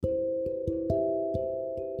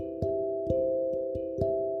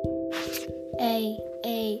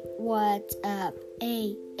Hey, what's up?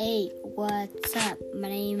 Hey, what's up? My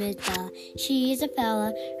name is Bella. She's a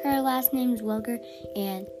fella. Her last name's Wilger,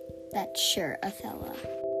 and that's sure a fella.